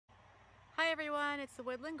Hi everyone, it's the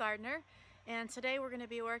Woodland Gardener, and today we're going to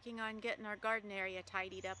be working on getting our garden area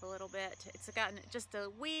tidied up a little bit. It's gotten just a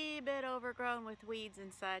wee bit overgrown with weeds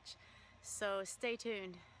and such, so stay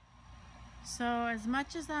tuned. So as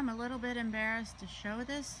much as I'm a little bit embarrassed to show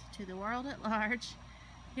this to the world at large,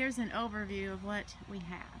 here's an overview of what we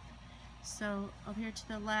have. So over here to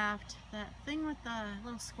the left, that thing with the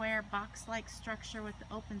little square box-like structure with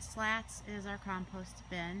the open slats is our compost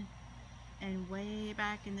bin. And way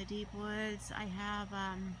back in the deep woods, I have,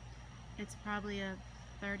 it's probably a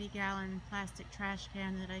 30-gallon plastic trash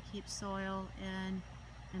can that I keep soil in.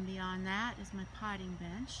 And beyond that is my potting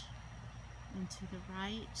bench. And to the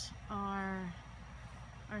right are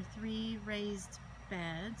our 3 raised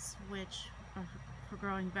beds, which are for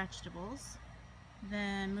growing vegetables.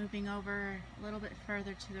 Then moving over a little bit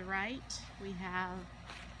further to the right, we have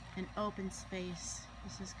an open space.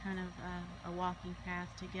 This is kind of a walking path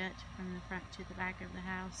to get from the front to the back of the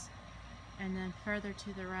house. And then further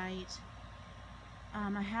to the right, I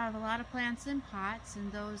have a lot of plants in pots,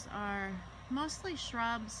 and those are mostly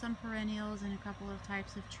shrubs, some perennials, and a couple of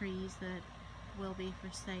types of trees that will be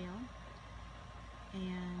for sale.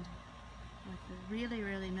 And what the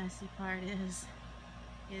really messy part is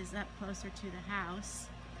up closer to the house.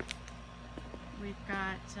 We've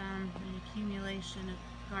got an accumulation of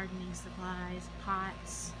gardening supplies,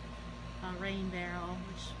 pots, a rain barrel,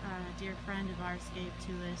 which a dear friend of ours gave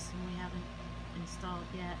to us and we haven't installed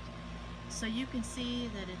yet. So you can see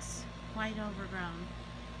that it's quite overgrown.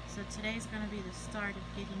 So today's going to be the start of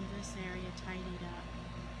getting this area tidied up.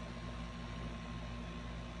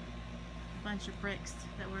 A bunch of bricks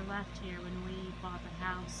that were left here when we bought the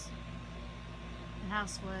house. The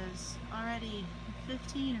house was already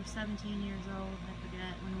 15 or 17 years old, I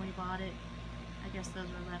forget, when we bought it. I guess those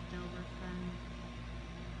were left over from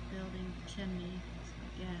building the chimney,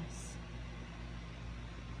 I guess.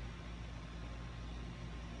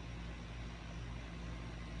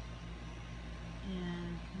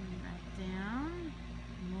 And coming back down,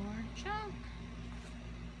 more junk.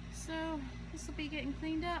 So this will be getting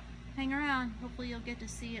cleaned up. Hang around. Hopefully you'll get to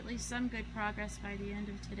see at least some good progress by the end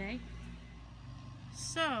of today.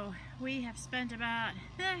 So we have spent about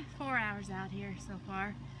 4 hours out here so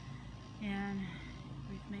far, and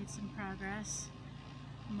we've made some progress,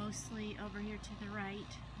 mostly over here to the right,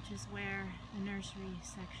 which is where the nursery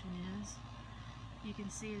section is. You can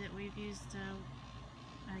see that we've used,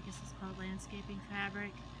 I guess it's called landscaping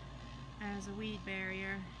fabric, as a weed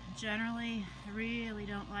barrier. Generally, I really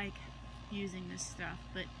don't like using this stuff,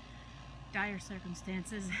 but dire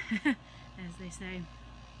circumstances, as they say.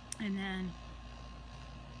 And then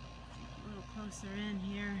a little closer in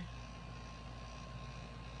here,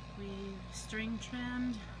 we've string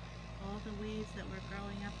trimmed all the weeds that were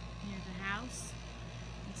growing up near the house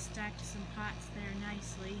and stacked some pots there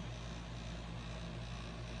nicely.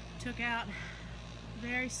 Took out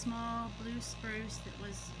very small blue spruce that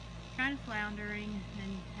was kind of floundering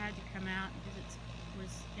and had to come out because it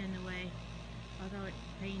was in the way. Although it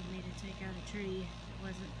pained me to take out a tree, it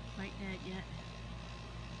wasn't quite dead yet.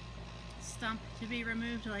 Stump to be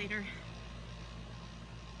removed later.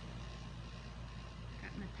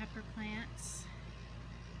 Got my pepper plants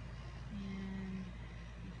and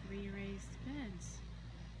 3 raised beds.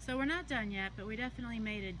 So we're not done yet, but we definitely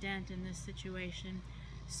made a dent in this situation.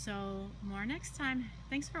 So more next time.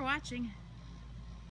 Thanks for watching.